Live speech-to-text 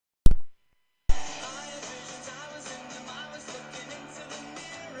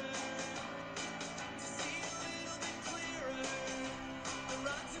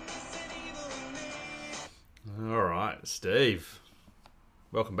Steve.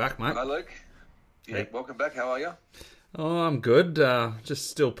 Welcome back, mate. Hi, Luke. Yeah, Hey. welcome back. How are you? Oh, I'm good. Just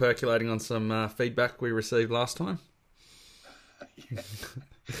still percolating on some feedback we received last time.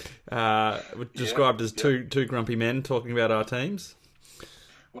 Described as two grumpy men talking about our teams.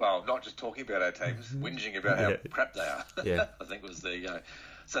 Well, not just talking about our teams, whinging about how Yeah. crap they are. Yeah. I think was the.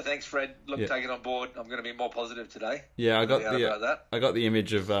 So thanks, Fred. Look, Yeah. take it on board. I'm going to be more positive today. Yeah, I got No doubt about that. I got the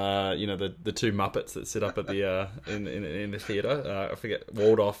image of the two Muppets that sit up at the in the theatre. I forget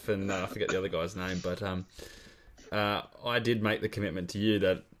Waldorf and I forget the other guy's name, but I did make the commitment to you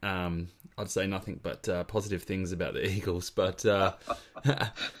that I'd say nothing but positive things about the Eagles, but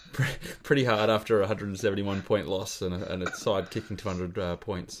pretty hard after a 171 point loss and a side kicking 200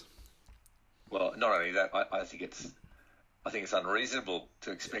 points. Well, not only that, I think it's unreasonable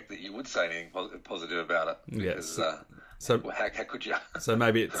to expect that you would say anything positive about it. Because, So well, how could you? so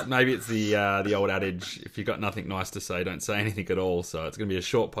maybe it's the old adage: if you've got nothing nice to say, don't say anything at all. So it's going to be a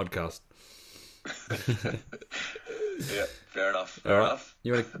short podcast. Yeah, fair enough. All Fair right. enough.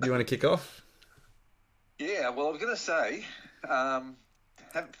 You want to kick off? Yeah, well, I was going to say,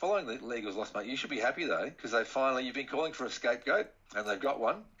 following the Eagles loss, mate, you should be happy though, because you've been calling for a scapegoat, and they've got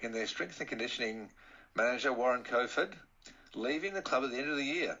one in their strength and conditioning manager, Warren Coford, leaving the club at the end of the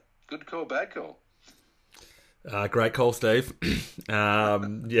year. Good call, bad call. Great call, Steve. Yeah,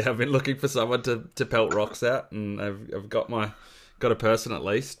 I've been looking for someone to pelt rocks out, and I've got a person at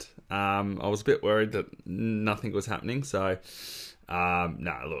least. I was a bit worried that nothing was happening, so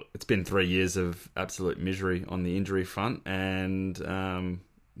no. Look, it's been 3 years of absolute misery on the injury front, and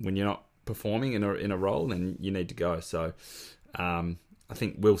when you're not performing in a role, then you need to go. So I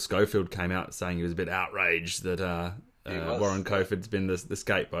think Will Schofield came out saying he was a bit outraged that Warren Coford's been the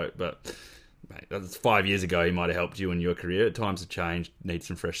scapegoat, but. Mate, that's 5 years ago. He might have helped you in your career. Times have changed. Need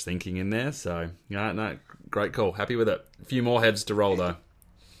some fresh thinking in there. So, no, great call. Happy with it. A few more heads to roll, though.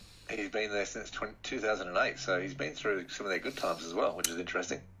 He's been there since 2008, so he's been through some of their good times as well, which is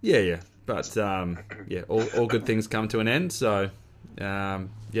interesting. Yeah. But, all good things come to an end. So, there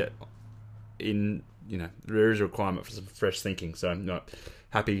is a requirement for some fresh thinking. So, no,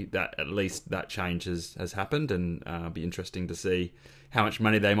 happy that at least that change has happened, and be interesting to see how much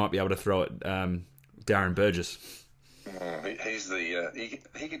money they might be able to throw at Darren Burgess. He's he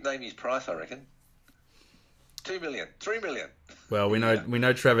could name his price, I reckon. 2 million, 3 million. Well, we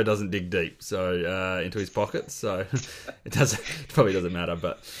know Trevor doesn't dig deep, so into his pockets, so it probably doesn't matter.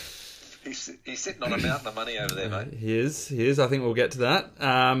 But He's sitting on a mountain of money over there, mate. he is. I think we'll get to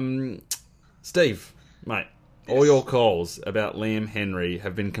that. Steve, mate, all your calls about Liam Henry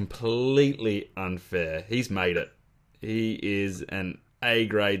have been completely unfair. He's made it. He is an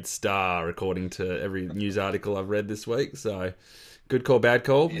A-grade star, according to every news article I've read this week. So, good call, bad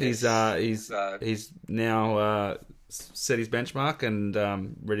call. Yes. He's now set his benchmark and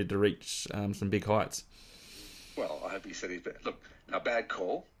ready to reach some big heights. Well, I hope he said he's look a bad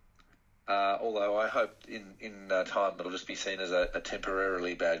call. Although I hope in time it'll just be seen as a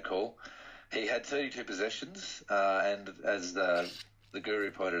temporarily bad call. He had 32 possessions, and as the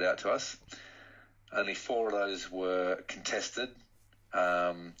guru pointed out to us, only 4 of those were contested.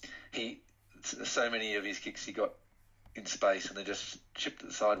 So many of his kicks he got in space and they just chipped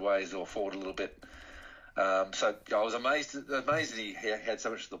it sideways or forward a little bit. So I was amazed that he had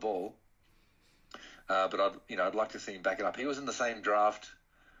so much of the ball. But I'd like to see him back it up. He was in the same draft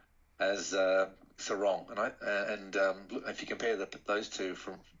as Sarong, and look, if you compare those two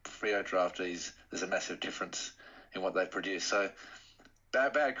from Freo draftees, there's a massive difference in what they produce. So.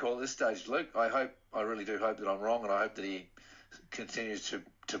 Bad call at this stage, Luke. I really do hope that I'm wrong, and I hope that he continues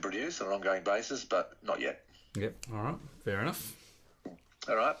to produce on an ongoing basis, but not yet. Yep. All right. Fair enough.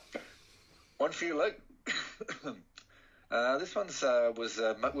 All right. One for you, Luke. This one's we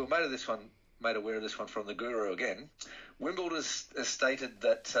were made aware of this one from the Guru again. Wimbledon has stated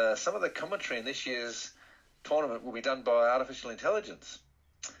that some of the commentary in this year's tournament will be done by artificial intelligence.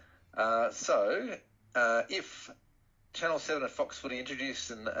 So if Channel 7 and Fox Footy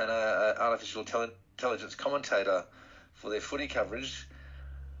introduced an artificial intelligence commentator for their footy coverage,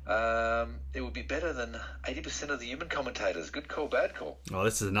 it would be better than 80% of the human commentators. Good call, bad call. Oh,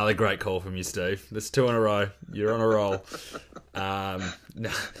 this is another great call from you, Steve. That's 2 in a row. You're on a roll.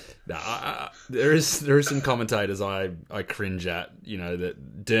 There is some commentators I cringe at.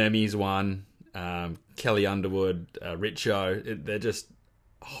 That Dermy's one, Kelly Underwood, Richo. They're just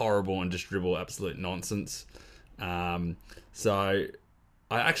horrible and just dribble absolute nonsense. So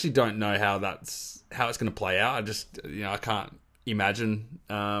I actually don't know how it's going to play out. I can't imagine,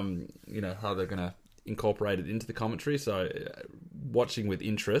 how they're going to incorporate it into the commentary. So watching with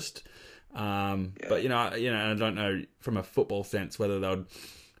interest, But I don't know from a football sense whether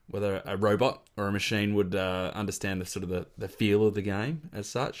a robot or a machine would understand the sort of the feel of the game as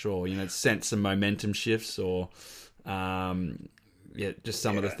such, or sense some momentum shifts, or just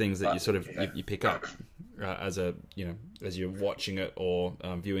some of the things that you sort of you pick up as you're watching it or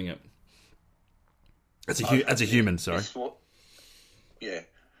viewing it as a human. Sorry. Yeah.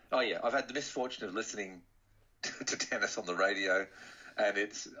 Oh yeah. I've had the misfortune of listening to Dennis on the radio, and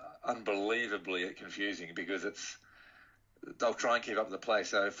it's unbelievably confusing because they'll try and keep up the play.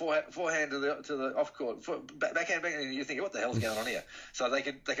 So forehand to the off court, backhand, and you think, what the hell's going on here? So they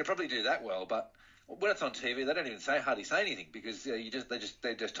could probably do that well, but when it's on TV, they don't even hardly say anything because they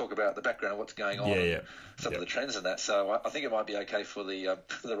just talk about the background of what's going on, some of the trends and that. So I think it might be okay for the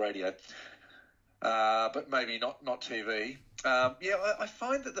radio, but maybe not TV. I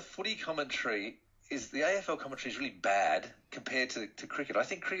find that the footy commentary the AFL commentary is really bad compared to cricket. I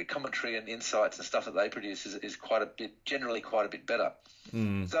think cricket commentary and insights and stuff that they produce is generally quite a bit better.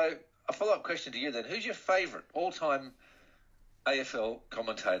 So a follow-up question to you then: who's your favourite all-time AFL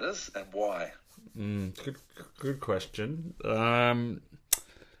commentators and why? Good question.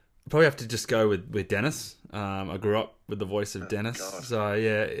 Probably have to just go with Dennis. I grew up with the voice of Dennis, so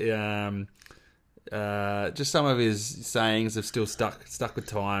just some of his sayings have still stuck with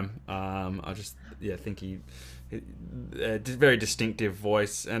time. I just think he very distinctive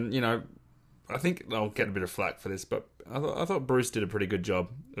voice, and I think I'll get a bit of flack for this, but I thought Bruce did a pretty good job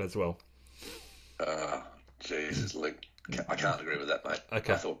as well. Jesus, Luke, I can't agree with that, mate.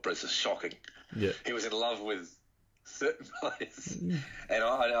 Okay. I thought Bruce was shocking. Yeah, he was in love with certain players, and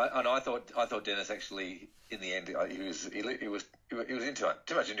I thought Dennis actually in the end he was into it,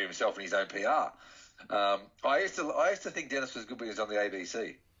 too much into himself and his own PR. I used to think Dennis was good when he was on the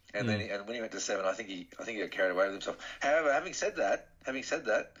ABC, and then when he went to Seven, I think he got carried away with himself. However, having said that,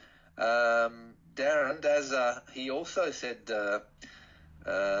 Darren Daz, he also said that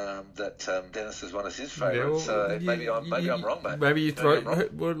Dennis was one of his favourites. So maybe I'm wrong, mate. Maybe you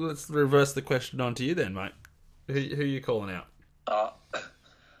well, let's reverse the question onto you then, mate. Who are you calling out? I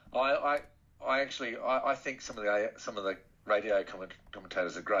think some of the radio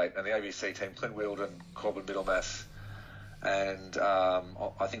commentators are great, and the ABC team, Clint Wheeldon, Corbin Middlemass, and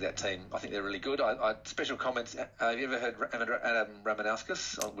I think that team, they're really good. Special comments. Have you ever heard Adam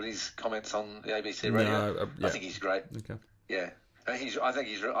Ramanauskas with his comments on the ABC radio? No, I think he's great. Okay. Yeah, I think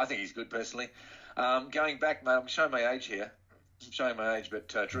he's good personally. Going back, mate, I'm showing my age here. But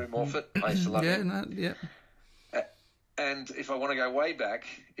Drew Morfitt, I used to love him. And if I want to go way back,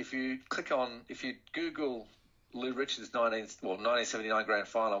 if you Google Lou Richards' 1979 grand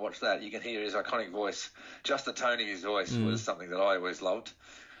final, watch that. You can hear his iconic voice. Just the tone of his voice was something that I always loved.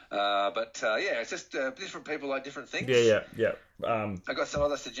 It's just different people like different things. Yeah. I got some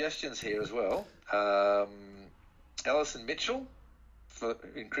other suggestions here as well. Alison Mitchell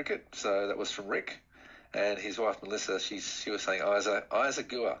in cricket, so that was from Rick, and his wife Melissa. She was saying Isa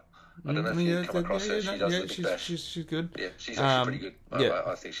Gua. I don't know if you've come across her. She does she's good. Yeah, she's actually pretty good.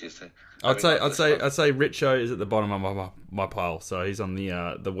 I think she is too. I'd say Richo is at the bottom of my pile, so he's on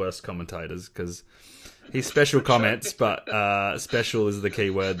the worst commentators because he's special comments, but special is the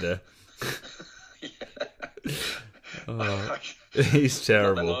key word there. He's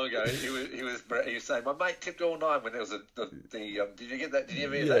terrible. Not that long ago, he was saying, my mate tipped all nine when there was did you get that? Did you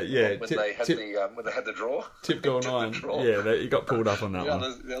ever hear that? Yeah. When they had the draw. Tipped all nine. Yeah, he got pulled up on that one.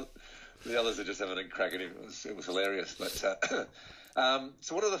 The others are just having a crack at him. It was hilarious. But so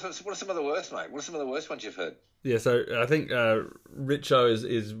what are some of the worst, mate? What are some of the worst ones you've heard? Yeah, so I think Richo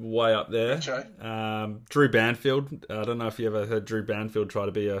is way up there. Drew Banfield. I don't know if you ever heard Drew Banfield try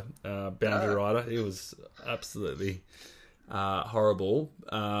to be a boundary rider. He was absolutely horrible.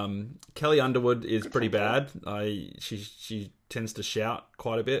 Kelly Underwood is pretty bad. She tends to shout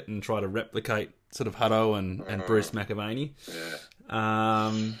quite a bit and try to replicate sort of Hutto and Bruce McAvaney.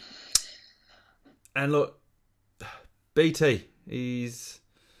 Yeah. And look, BT, he's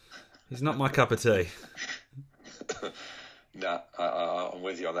not my cup of tea. No, I'm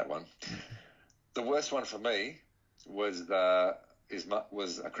with you on that one. The worst one for me was a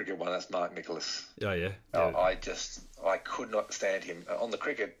cricket one. That's Mark Nicholas. Oh yeah. I could not stand him on the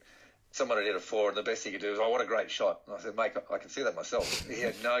cricket. Someone had hit a four, and the best he could do was, "Oh, what a great shot!" And I said, "Mate, I can see that myself." He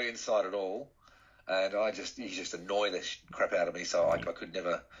had no insight at all, and he just annoyed the crap out of me. So I could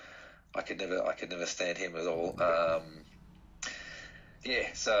never stand him at all.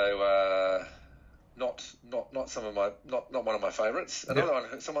 So not one of my favourites. Another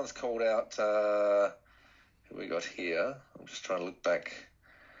one, someone's called out. Who we got here? I'm just trying to look back.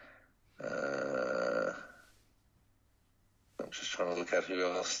 I'm just trying to look at who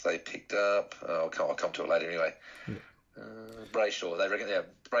else they picked up. I'll come to it later anyway. Brayshaw, they reckon. Yeah,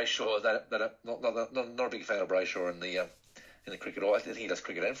 Brayshaw. Not a big fan of Brayshaw in the cricket. I think he does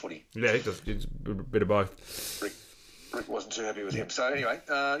cricket and footy. Yeah, he does. It's a bit of both. Rick wasn't too happy with him. So anyway,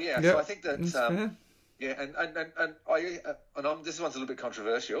 So I think that this one's a little bit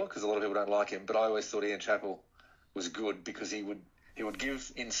controversial because a lot of people don't like him. But I always thought Ian Chappell was good because he would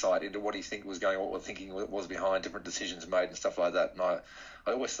give insight into what he think was going on, what thinking was behind different decisions made and stuff like that. And I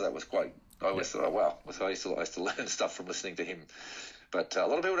always thought that was quite. I always thought, oh wow, so I used to learn stuff from listening to him. But a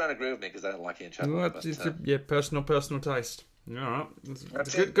lot of people don't agree with me because they don't like Ian Chappell. Well, it's personal taste. All right,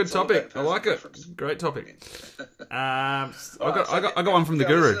 it's a good topic. I like it. Great topic. I got one from the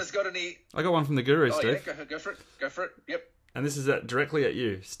Guru. I got one from the Guru, Steve. Yeah, go for it. Yep. And this is directly at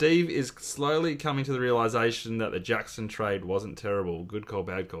you. Steve is slowly coming to the realization that the Jackson trade wasn't terrible. Good call,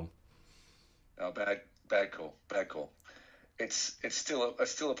 bad call. Oh, bad call. It's still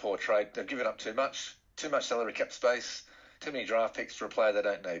a poor trade. They've given up too much salary cap space, too many draft picks for a player they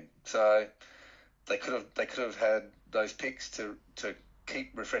don't need. So they could have had those picks to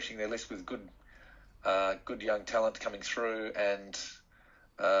keep refreshing their list with good young talent coming through, and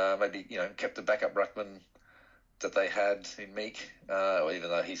maybe kept the backup ruckman that they had in Meek, even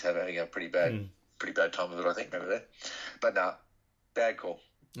though he's having a pretty bad time of it, I think, over there. But no, bad call.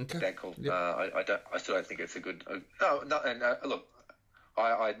 Okay. Bad call. Yep. I still don't think it's a good. Look,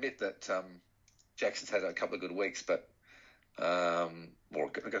 I admit that Jackson's had a couple of good weeks, but a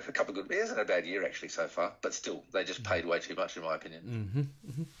couple of good. He hasn't had a bad year actually so far, but still, they just paid way too much, in my opinion.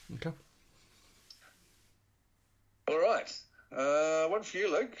 Okay. All right, one for you,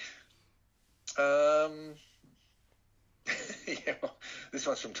 Luke. Yeah, this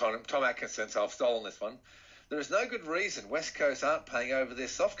one's from Tom Atkinson, so I've stolen this one. There is no good reason West Coast aren't paying over their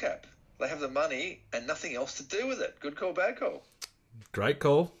soft cap. They have the money and nothing else to do with it. Good call, bad call. Great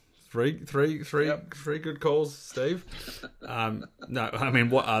call. Three good calls, Steve. No, I mean,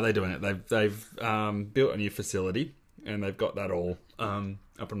 what are they doing? They've built a new facility and they've got that all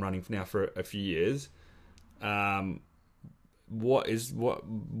up and running now for a few years. What is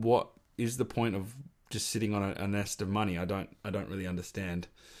the point of just sitting on a nest of money? I don't really understand.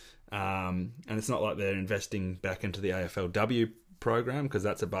 And it's not like they're investing back into the AFLW program because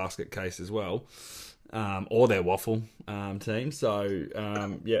that's a basket case as well, or their waffle team. So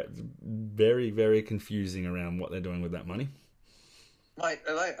very, very confusing around what they're doing with that money. Mate,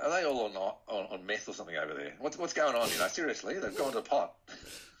 are they all on meth or something over there? What's going on? Seriously, they've gone to pot.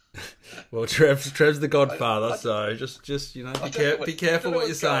 Well, Trev's the Godfather, so just be careful what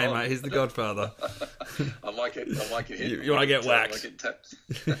you're saying, mate. He's the Godfather. I might get hit. You want to get whacked?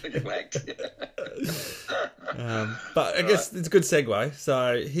 Get whacked. But I guess it's a good segue.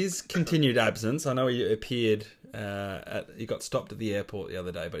 So his continued absence. I know he appeared he got stopped at the airport the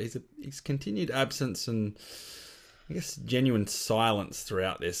other day, but his continued absence and I guess genuine silence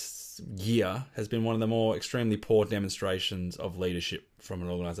throughout this year has been one of the more extremely poor demonstrations of leadership from an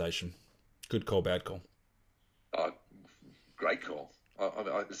organisation. Good call, bad call. Great call.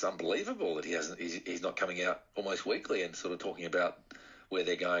 It's unbelievable that he's not coming out almost weekly and sort of talking about where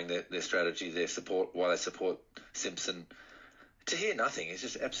they're going, their strategy, their support, why they support Simpson. To hear nothing is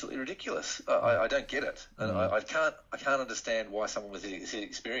just absolutely ridiculous. I don't get it, and I can't understand why someone with his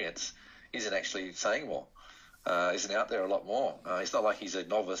experience isn't actually saying more. Isn't out there a lot more. It's not like he's a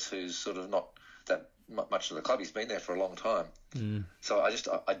novice who's sort of not that much of the club. He's been there for a long time. So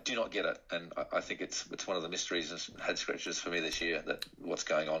I do not get it, and I think it's one of the mysteries and head scratches for me this year, that what's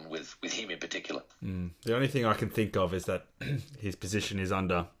going on with him in particular. The only thing I can think of is that his position is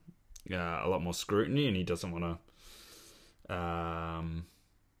under a lot more scrutiny, and he doesn't want to.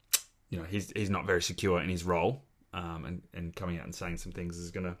 He's not very secure in his role, and coming out and saying some things is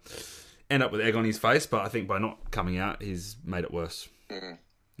going to end up with egg on his face, but I think by not coming out, he's made it worse. Yep.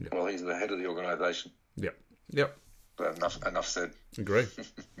 Well, he's the head of the organisation. Yep. But enough said. Agree.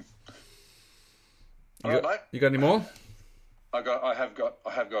 All right, mate. You got any more? I have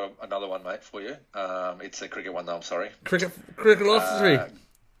got another one, mate, for you. It's a cricket one, though. I'm sorry. Cricket philosophy.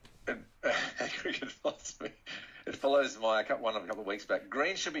 Cricket philosophy. It follows my one of a couple of weeks back.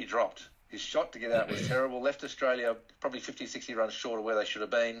 Green should be dropped. His shot to get out was terrible. Left Australia probably 50, 60 runs short of where they should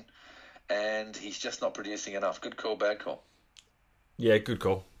have been. And he's just not producing enough. Good call, bad call. Yeah, good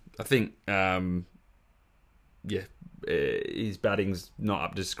call. I think, his batting's not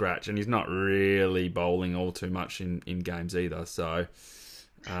up to scratch, and he's not really bowling all too much in games either. So,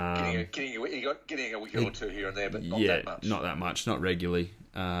 getting a wicket or two here and there, but not that much. Not that much, not regularly.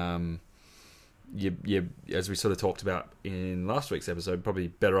 you as we sort of talked about in last week's episode, probably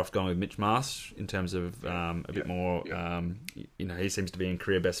better off going with Mitch Marsh in terms of a bit more. He seems to be in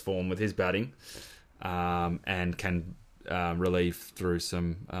career best form with his batting, and can relieve through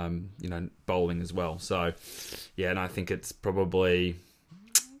some bowling as well. So and I think it's probably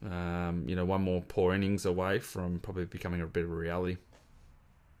one more poor innings away from probably becoming a bit of a reality.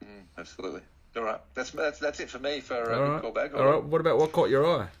 Absolutely. All right, that's it for me for good call back. All right. What about what caught your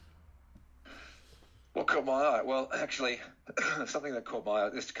eye? What caught my eye? Well, actually, something that caught my eye.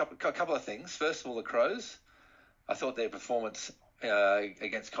 There's a couple of things. First of all, the Crows. I thought their performance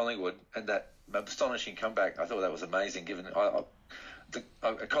against Collingwood and that astonishing comeback, I thought that was amazing. Given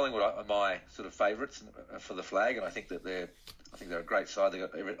Collingwood are my sort of favourites for the flag, and I think they're a great side. They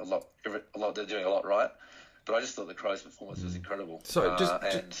got a lot. They're doing a lot right. But I just thought the Crows' performance was incredible. So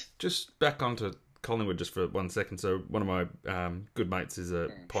just back onto Collingwood just for 1 second. So one of my good mates is a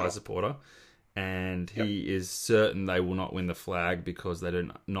Pies supporter, and he is certain they will not win the flag because they do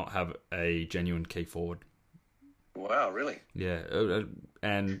not have a genuine key forward. Wow, really? Yeah,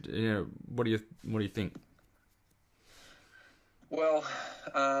 and what do you think? Well,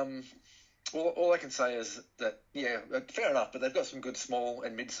 all I can say is that fair enough. But they've got some good small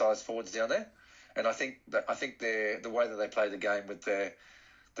and mid-sized forwards down there. And I think the way that they play the game with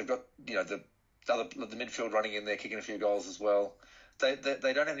they've got the midfield running in there, kicking a few goals as well. They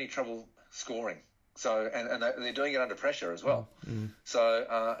don't have any trouble scoring. So and they're doing it under pressure as well. Mm-hmm.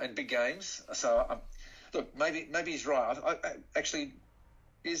 So and big games. So look, maybe he's right. It'd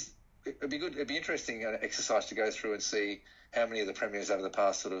be good. It'd be interesting exercise to go through and see how many of the premiers over the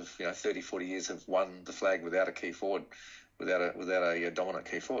past sort of 30, 40 years have won the flag without a key forward, without a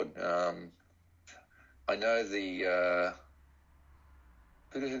dominant key forward. I know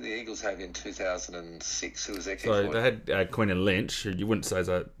who did the Eagles have in 2006? Who was their key forward? So they had Quinn Lynch, who you wouldn't say is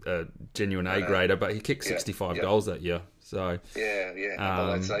a genuine A-grader, but he kicked 65 goals that year. So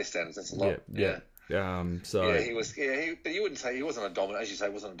by today's standards, that's a lot. He was. But you wouldn't say he wasn't a dominant, as you say,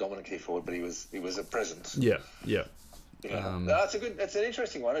 he wasn't a dominant key forward, but he was a presence. Yeah. It's an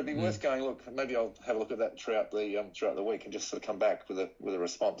interesting one. It'd be worth going. Look, maybe I'll have a look at that throughout the week and just sort of come back with a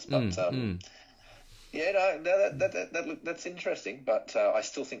response. But that's interesting. But I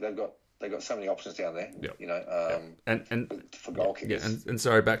still think they've got so many options down there. Yep. And for goal kickers. Yeah, and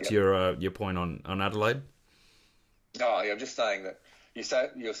sorry, back to your point on Adelaide. Oh, yeah, I'm just saying that you're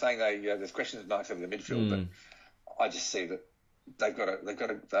saying there's questions marks over the midfield, but I just see that I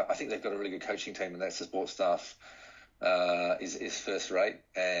think they've got a really good coaching team, and that's the support staff is first rate,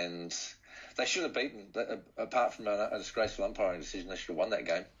 and they should have beaten. Apart from a disgraceful umpiring decision, they should have won that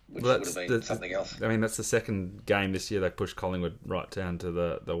game, which would have been something else. I mean, that's the second game this year they pushed Collingwood right down to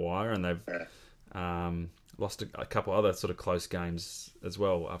the wire, and they've lost a couple other sort of close games as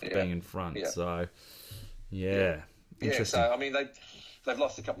well after being in front. Yeah. So, interesting. So I mean, they've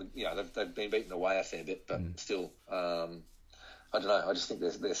lost a couple. They've been beaten away a fair bit, but still, I don't know. I just think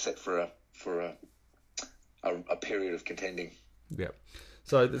they're set for a period of contending. Yeah.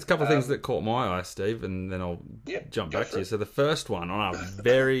 So there's a couple of things that caught my eye, Steve, and then I'll jump back to you. So the first one, on our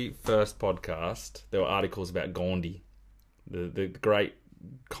very first podcast, there were articles about Gandhi, the great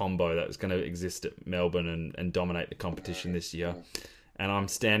combo that was going to exist at Melbourne and dominate the competition this year. And I'm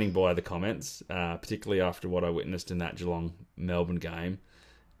standing by the comments, particularly after what I witnessed in that Geelong-Melbourne game.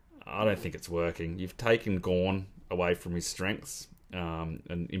 I don't think it's working. You've taken Gawn away from his strengths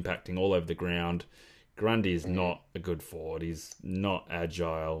and impacting all over the ground. Grundy is not a good forward. He's not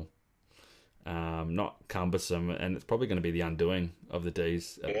agile, not cumbersome, and it's probably going to be the undoing of the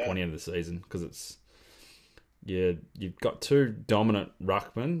D's at the end of the season because you've got two dominant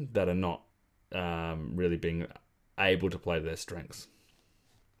ruckmen that are not really being able to play to their strengths.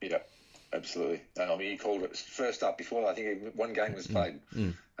 Yeah, absolutely. I mean, you called it first up before. I think one game was played,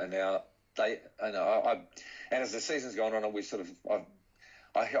 and now and as the season's gone on, we sort of.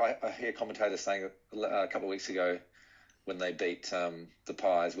 I hear commentators saying a couple of weeks ago when they beat the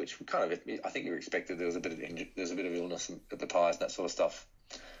Pies, which kind of I think you expected. There was a bit of illness at the Pies and that sort of stuff.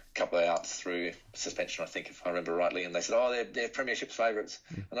 A couple of outs through suspension, I think, if I remember rightly, and they said, "Oh, they're Premiership's favourites,"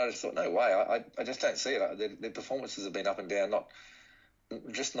 and I just thought, "No way! I just don't see it. Their performances have been up and down, not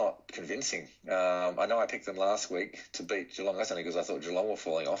convincing." I know I picked them last week to beat Geelong. That's only because I thought Geelong were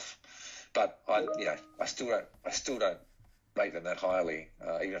falling off, but I still don't rate them that highly,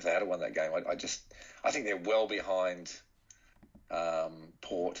 even if they had won that game. I think they're well behind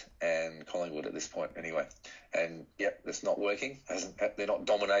Port and than Collingwood at this point, anyway. And it's not working. They're not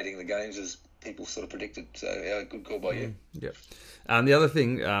dominating the games as people sort of predicted. So good call by you. Yep. The other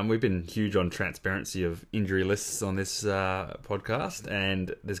thing, we've been huge on transparency of injury lists on this podcast,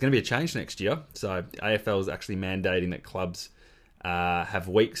 and there's going to be a change next year. So AFL is actually mandating that clubs have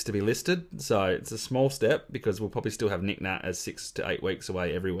weeks to be listed. So it's a small step because we'll probably still have Nick Nat as 6 to 8 weeks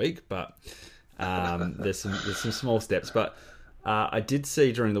away every week, but there's some small steps. But I did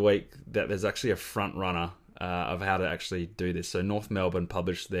see during the week that there's actually a front runner of how to actually do this. So North Melbourne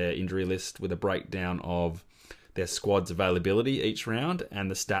published their injury list with a breakdown of their squad's availability each round and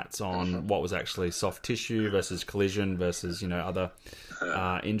the stats on what was actually soft tissue versus collision versus other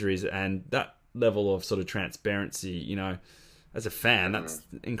injuries, and that level of sort of transparency, as a fan, that's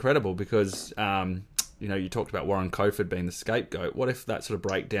incredible because you talked about Warren Cofer being the scapegoat. What if that sort of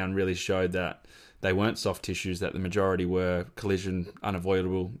breakdown really showed that they weren't soft tissues, that the majority were collision,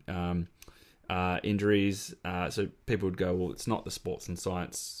 unavoidable injuries? So people would go, well, it's not the sports and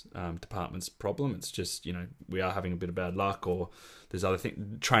science department's problem. It's just, we are having a bit of bad luck, or there's other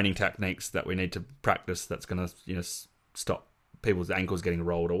training techniques that we need to practice that's going to, stop people's ankles getting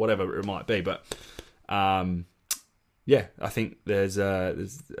rolled or whatever it might be. But I think I've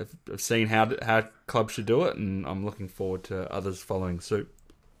seen how clubs should do it, and I'm looking forward to others following suit.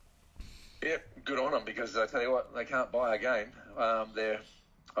 Yeah, good on them, because I tell you what, they can't buy a game. I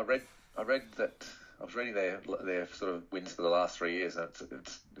read that I was reading their sort of wins for the last 3 years, and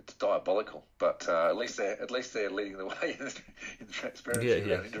it's diabolical. But at least they're leading the way in transparency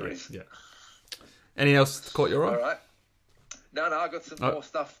around injuries. Yeah. Anything else caught your eye? All right. No, I got some more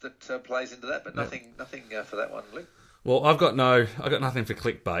stuff that plays into that, but nothing for that one, Luke. Well, I got nothing for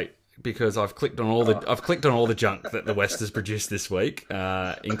clickbait, because I've clicked on all the junk that the West has produced this week,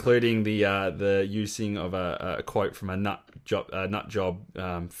 including the using of a quote from a nut job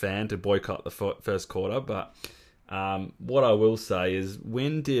fan to boycott the first quarter. But what I will say is,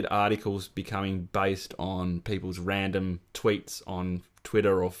 when did articles becoming based on people's random tweets on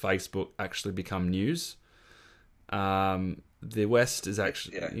Twitter or Facebook actually become news? The West is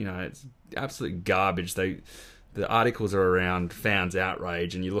actually, it's absolute garbage. The articles are around fans'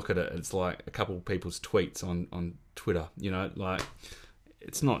 outrage, and you look at it, it's like a couple of people's tweets on Twitter.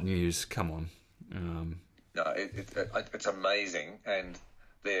 It's not news. Come on. No, it's amazing, and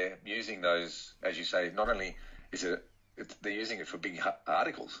they're using those, as you say. Not only is they're using it for big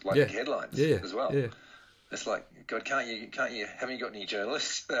articles, like headlines as well. Yeah. It's like, God, can't you? Haven't you got any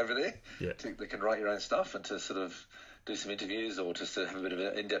journalists over there that can write your own stuff and to sort of do some interviews or just to have a bit of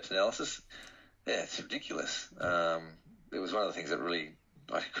an in-depth analysis? Yeah, it's ridiculous. It was one of the things that really,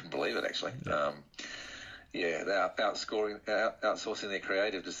 I couldn't believe it, actually. They're outsourcing their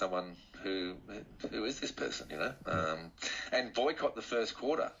creative to someone who is this person, and boycott the first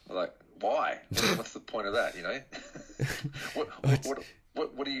quarter. Like, why? What's the point of that?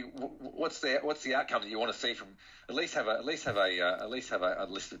 What's the outcome that you want to see from? At least have a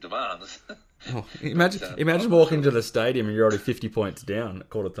list of demands. Imagine walking to the stadium and you're already 50 points down at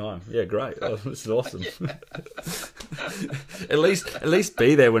quarter time. Yeah, great. Oh, this is awesome. at least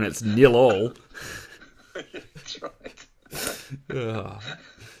be there when it's 0-0. That's right.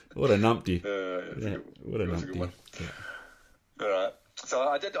 What a numpty. What a numpty. All right. So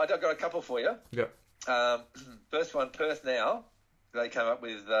I got a couple for you. Yeah. First one, Perth Now. They came up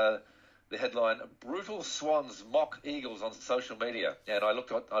with the headline, "Brutal Swans Mock Eagles on Social Media." And I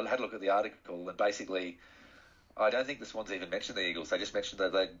had a look at the article, and basically, I don't think the Swans even mentioned the Eagles. They just mentioned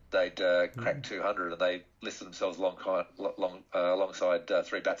that they'd cracked 200, and they listed themselves alongside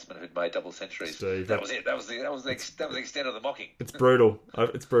 3 batsmen who'd made double centuries. Steve, that was it. That was the extent of the mocking. It's brutal.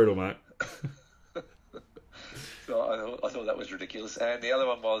 It's brutal, mate. So I thought that was ridiculous. And the other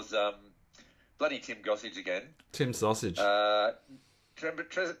one was bloody Tim Gossage again. Tim Sausage. Trevor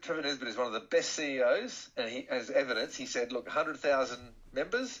Nesbitt is one of the best CEOs, and he, as evidence, he said, "Look, 100,000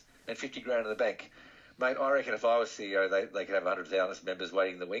 members and 50 grand in the bank." Mate, I reckon if I was CEO, they could have 100,000 members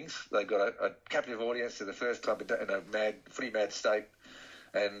waiting in the wings. They've got a captive audience to the first club in a footy mad state,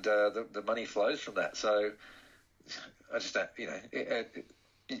 and the money flows from that. So I just don't,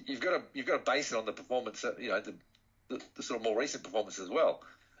 you've got to base it on the performance, the sort of more recent performance as well.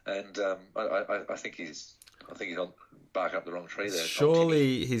 And I think he's on barking up the wrong tree there.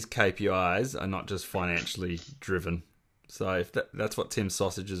 Surely his KPIs are not just financially driven. So if that's what Tim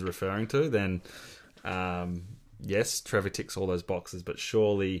Sausage is referring to, then yes, Trevor ticks all those boxes. But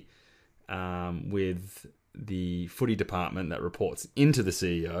surely with the footy department that reports into the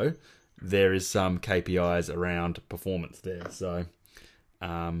CEO, there is some KPIs around performance there. So,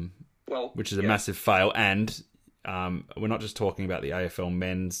 which is a massive fail. And we're not just talking about the AFL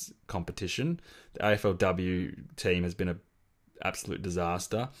men's competition. The AFLW team has been an absolute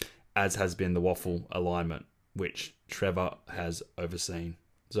disaster, as has been the waffle alignment, which Trevor has overseen.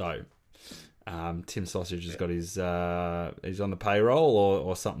 So, Tim Sausage has got his he's on the payroll,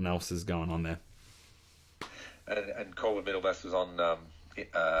 or something else is going on there. And Colin Middlemas was on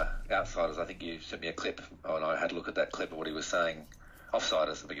Outsiders. I think you sent me a clip, and I had a look at that clip of what he was saying.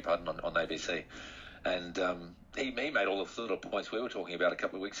 Offsiders, I beg your pardon, on ABC. And he made all the sort of points we were talking about a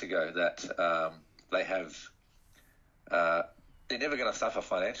couple of weeks ago, that they have... they're never going to suffer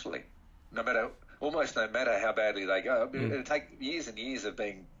financially, almost no matter how badly they go. It'll take years and years of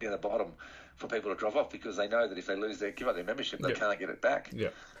being near the bottom for people to drop off, because they know that if they give up their membership, they can't get it back. Yeah.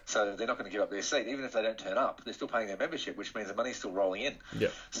 So they're not going to give up their seat. Even if they don't turn up, they're still paying their membership, which means the money's still rolling in. Yeah.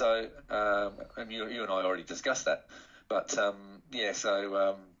 So, and you and I already discussed that. But, you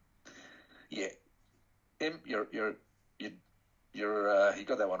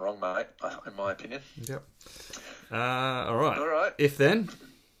got that one wrong, mate, in my opinion. Yep. All right. All right. If then,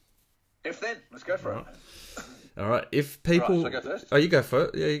 let's go for it. All right. If people... Right, shall I go first? Oh, you go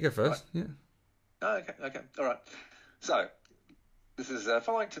first. Yeah, you go first. Right. Yeah. Oh, okay. All right. So, this is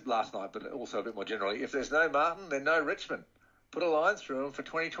following to last night, but also a bit more generally. If there's no Martin, then no Richmond. Put a line through him for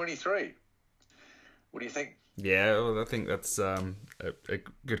 2023. What do you think? Yeah, well, I think that's a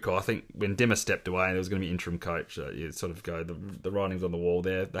good call. I think when Dimmer stepped away and there was going to be interim coach, you sort of go, the writing's on the wall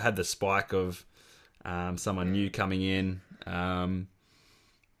there. They had the spike of someone new coming in. Tom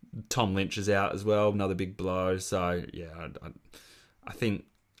Lynch is out as well, another big blow. So, yeah, I think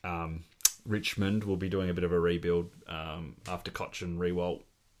Richmond will be doing a bit of a rebuild after Koch and Rewalt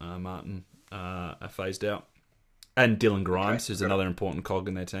Martin are phased out. And Dylan Grimes, who's another important cog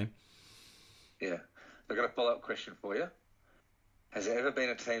in their team. Yeah. I've got a follow-up question for you. Has there ever been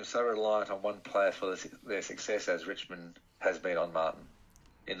a team so reliant on one player for their success as Richmond has been on Martin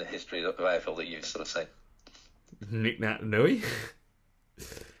in the history of AFL that you've sort of seen? Nick Nui?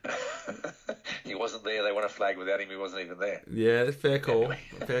 He wasn't there. They won a flag without him. He wasn't even there. Yeah, fair call. Anyway.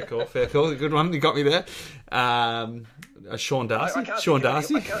 Fair call. Good one. You got me there. Sean Darcy. Sean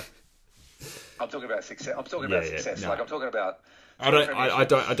Darcy. I'm talking about success. I'm talking about success. No. Like I'm talking about. I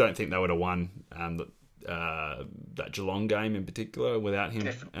don't think they would have won that Geelong game in particular without him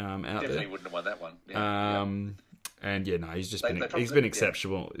out there. Definitely wouldn't have won that one. Yeah. And he's just been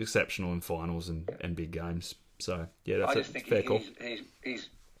exceptional in finals and big games. So that's a fair call.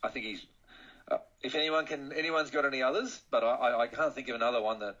 I think he's. If anyone's got any others, but I can't think of another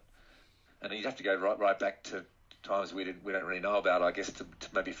one that. And you'd have to go right back to times we don't really know about, I guess, to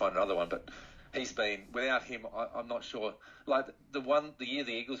maybe find another one. But he's been, without him, I'm not sure. Like the year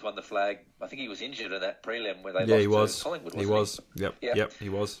the Eagles won the flag, I think he was injured in that prelim where they lost to Collingwood. He was. Yep, he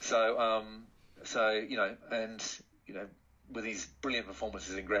was. So with his brilliant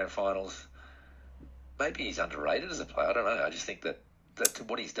performances in grand finals, maybe he's underrated as a player. I don't know. I just think that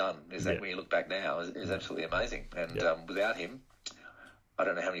what he's done is that when you look back now is absolutely amazing. And without him, I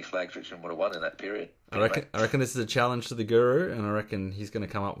don't know how many flags Richmond would have won in that period. I reckon this is a challenge to the Guru, and I reckon he's going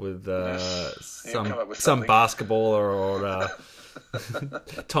to come up with some basketballer or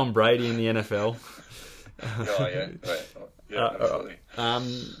Tom Brady in the NFL. Absolutely.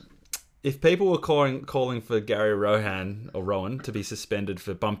 If people were calling for Gary Rohan to be suspended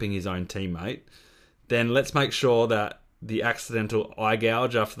for bumping his own teammate, then let's make sure that the accidental eye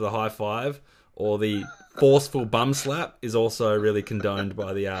gouge after the high five or the forceful bum slap is also really condoned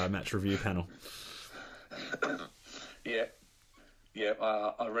by the match review panel.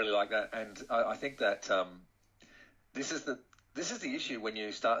 I really like that, and I think that this is the issue when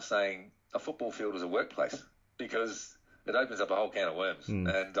you start saying a football field is a workplace, because it opens up a whole can of worms.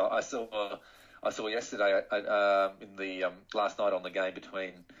 And I saw yesterday in the last night on the game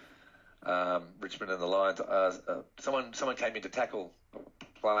between Richmond and the Lions, someone came in to tackle a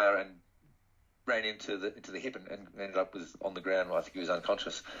player and ran into the hip and ended up on the ground. I think he was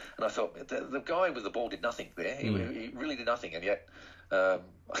unconscious. And I thought the guy with the ball did nothing there. He really did nothing, and yet who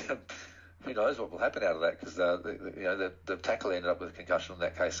knows what will happen out of that, because the tackle ended up with a concussion in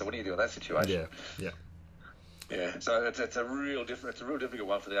that case. So what do you do in that situation? Yeah, so it's a real difficult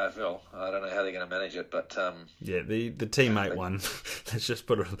one for the AFL. I don't know how they're going to manage it, but the teammate one. Let's just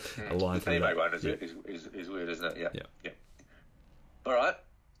put a line through that. The teammate one is weird, isn't it? Yeah. All right.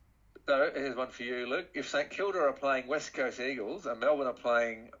 So here's one for you, Luke. If St Kilda are playing West Coast Eagles and Melbourne are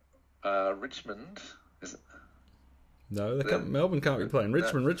playing Richmond, Melbourne can't be playing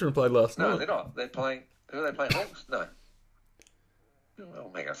Richmond. Richmond played last night. No, they're not. They're playing. Who are they playing? Hawks? No.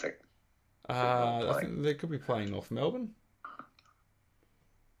 Oh, hang on a sec. I think they could be playing North Melbourne.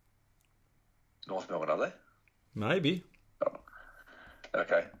 North Melbourne, are they? Maybe.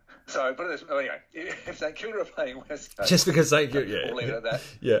 Okay. So, but anyway, if St Kilda are playing West Coast, Just because St Kilda, we'll leave it at that.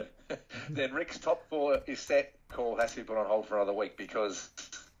 Yeah. Then Rick's top four is set. Call has to be put on hold for another week because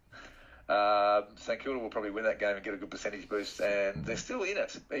St Kilda will probably win that game and get a good percentage boost, and they're still in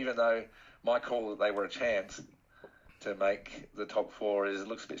it, even though my call that they were a chance to make the top four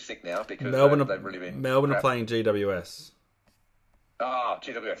looks a bit sick now because they've really been. Melbourne are playing GWS. Ah,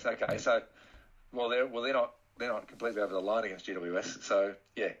 GWS. Okay, so they're not completely over the line against GWS. So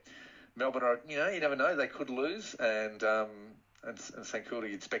yeah, Melbourne are. You never know, they could lose, and St Kilda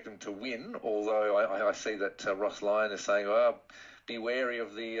you'd expect them to win. Although I see that Ross Lyon is saying, "Oh, be wary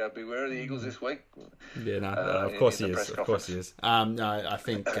of the Eagles this week." Yeah, no, of course he is. Of course he is. No, I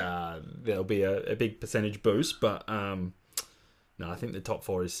think there'll be a big percentage boost, but no, I think the top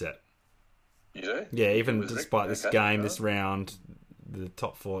four is set. You do? Yeah, even despite this game, this round, the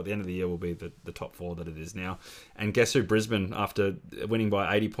top four at the end of the year will be the top four that it is now. And guess who Brisbane, after winning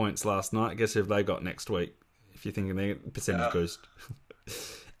by 80 points last night, guess who they got next week? If you're thinking their percentage boost.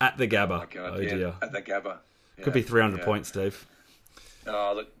 At the Gabba. Oh, my God, dear. At the Gabba. Yeah, could be 300 points, Steve.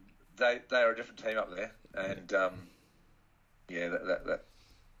 Oh, look, they are a different team up there. And,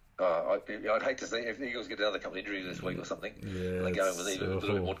 I'd hate to see if the Eagles get another couple of injuries this week or something. Yeah, and they go in with even a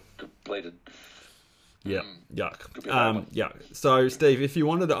little bit more depleted. Yeah, yuck. Yuck. So, Steve, if you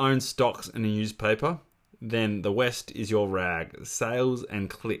wanted to own stocks in a newspaper, then the West is your rag. Sales and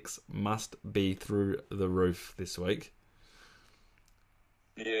clicks must be through the roof this week.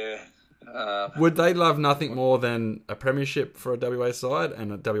 Yeah. Would they love nothing more than a premiership for a WA side,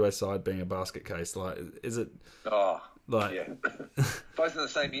 and a WA side being a basket case? Like, is it? Oh, like, yeah. Both in the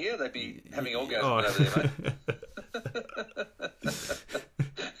same year, they'd be having orgasms over there, mate.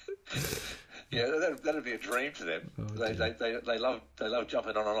 Yeah, that'd be a dream to them. They love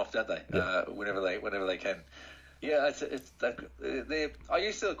jumping on and off, don't they? Yeah. Whenever they can. Yeah, I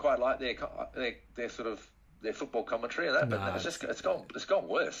used to quite like their sort of their football commentary and that, but it's gone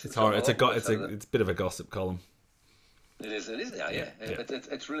worse. It's horrible. It's a bit of a gossip column. It is now. Yeah.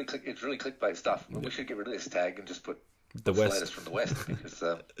 It's really clickbait stuff. Yeah. We should get rid of this tag and just put the West latest from the West because.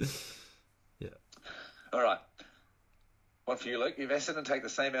 Yeah. All right. One for you, Luke. If Essendon take the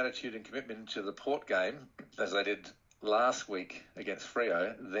same attitude and commitment to the Port game as they did last week against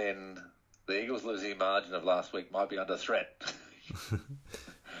Freo, then the Eagles' losing margin of last week might be under threat.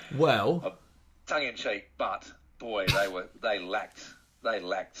 Well, tongue in cheek, but boy, they lacked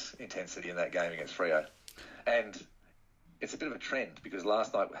intensity in that game against Freo, and it's a bit of a trend because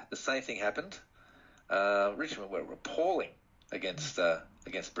last night the same thing happened. Richmond were appalling against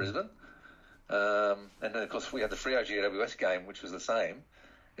Brisbane. And then, of course, we had the Freo GWS game, which was the same.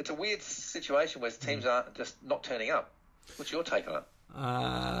 It's a weird situation where teams aren't just not turning up. What's your take on it?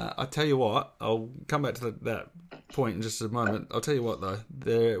 I'll tell you what. I'll come back to that point in just a moment. I'll tell you what, though.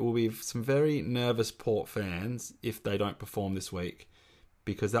 There will be some very nervous Port fans if they don't perform this week,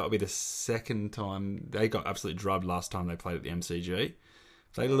 because that will be the second time. They got absolutely drubbed last time they played at the MCG.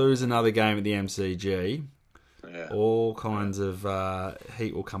 If they lose another game at the MCG... Yeah. All kinds of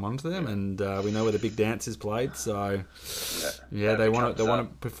heat will come onto them, and we know where the big dance is played. So, they want to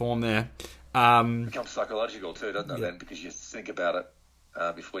perform there. It becomes psychological too, doesn't it? Then because you think about it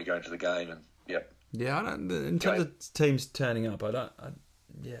before you go into the game, and I don't. In terms of teams turning up, There's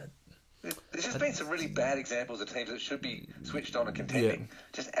just been some really bad examples of teams that should be switched on and contending,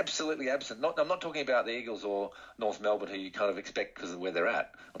 just absolutely absent. I'm not talking about the Eagles or North Melbourne, who you kind of expect because of where they're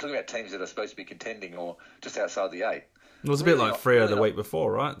at. I'm talking about teams that are supposed to be contending or just outside the 8. It was a bit like Freo the week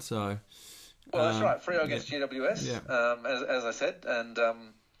before, right? So, well, that's right. Freo against GWS, as I said, and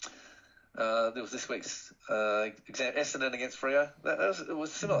there was this week's Essendon against Freo. It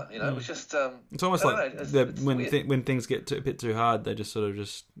was similar, It was just. It's almost like when things get a bit too hard, they just sort of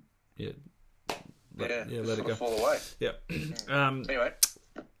just. Let it go. Fall away. Yeah. Anyway,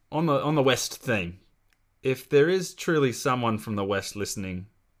 on the West theme, if there is truly someone from the West listening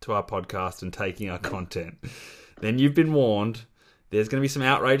to our podcast and taking our content, then you've been warned. There's going to be some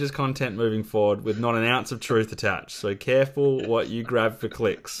outrageous content moving forward with not an ounce of truth attached. So careful what you grab for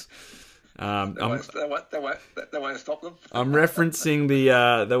clicks. They won't stop them. I'm referencing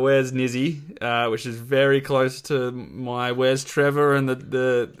the Where's Nizzy, which is very close to my Where's Trevor, and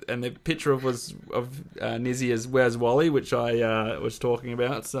the picture of Nizzy as Where's Wally, which I was talking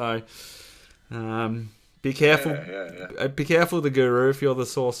about. So be careful. Be careful of the guru if you're the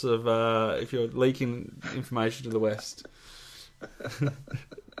source of if you're leaking information to the West.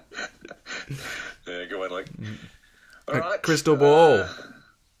 Yeah, go on, Luke. All right, crystal ball.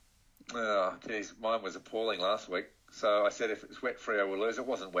 Oh, geez, mine was appalling last week. So I said if it's wet, Freo will lose. It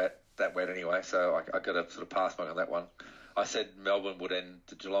wasn't wet. that wet anyway, so I got a sort of pass mark on that one. I said Melbourne would end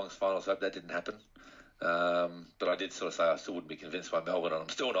the Geelong's finals. I hope that didn't happen. But I did sort of say I still wouldn't be convinced by Melbourne, and I'm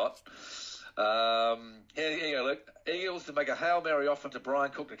still not. Here you go, look. Eagles to make a Hail Mary offer to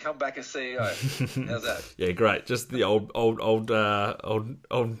Brian Cook to come back as CEO. How's that? Yeah, great. Just the old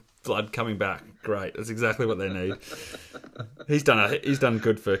blood coming back. Great. That's exactly what they need. He's done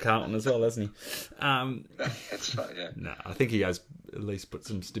good for Carlton as well, hasn't he? That's right. Yeah. No, I think he has at least put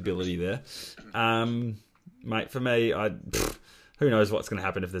some stability there. Mate, for me, who knows what's going to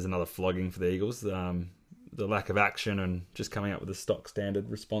happen if there's another flogging for the Eagles. The lack of action and just coming up with the stock standard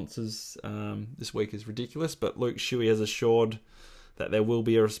responses this week is ridiculous. But Luke Shuey has assured that there will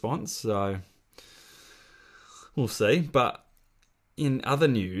be a response, so we'll see. But in other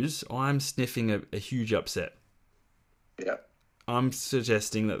news, I'm sniffing a huge upset. Yeah. I'm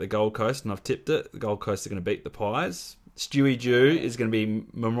suggesting that the Gold Coast, and I've tipped it, the Gold Coast are going to beat the Pies. Stewie Dew is going to be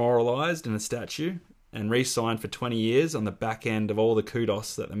memorialised in a statue and re-signed for 20 years on the back end of all the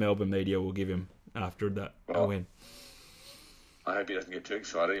kudos that the Melbourne media will give him after that win. I hope he doesn't get too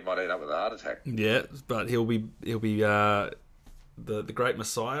excited. He might end up with a heart attack. Yeah, but he'll be the great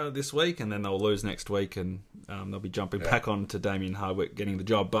Messiah this week, and then they'll lose next week, and they'll be jumping back on to Damien Hardwick getting the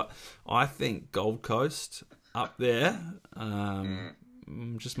job. But I think Gold Coast up there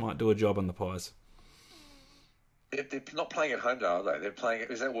just might do a job on the Pies. They're not playing at home, though, are they? They're playing.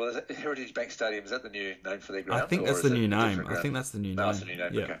 Is that Heritage Bank Stadium? Is that the new name for their ground? I think that's the new name. I think that's the new name. That's the new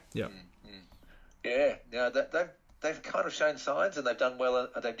name. Yeah. Okay. Yeah. Yeah. They've kind of shown signs, and they've done well.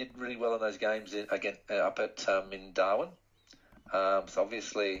 They did really well in those games up at in Darwin. So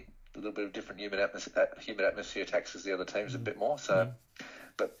obviously a little bit of different human atmosphere taxes the other teams a bit more. So,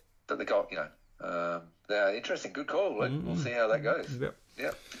 but they got they're interesting. Good call. We'll see how that goes.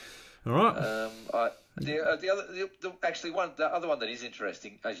 Yep. All right. The other one that is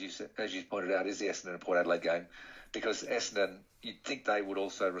interesting, as you pointed out, is the Essendon and Port Adelaide game, because Essendon, you'd think they would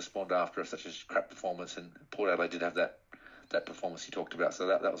also respond after such a crap performance, and Port Adelaide did have that performance you talked about. So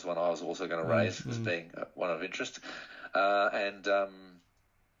that was one I was also going to raise as being one of interest. The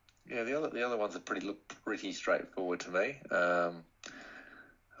other ones are pretty straightforward to me.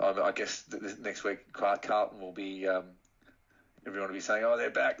 I guess next week Carlton will be. Everyone will be saying, "Oh, they're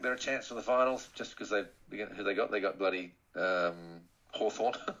back. They're a chance for the finals," just because who they got? They got bloody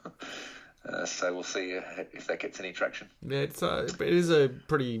Hawthorn. So we'll see if that gets any traction. Yeah, it is a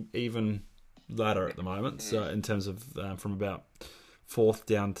pretty even ladder at the moment. So in terms of from about 4th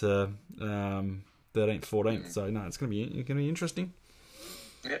down to 13th, 14th. So no, it's going to be interesting.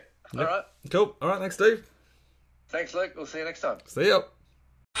 Yeah. All right. Cool. All right. Thanks, Steve. Thanks, Luke. We'll see you next time. See ya.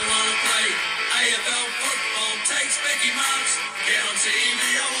 AFL football takes Becky Marks. Get on TV,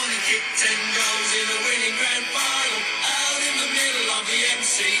 I want to kick 10 goals in a winning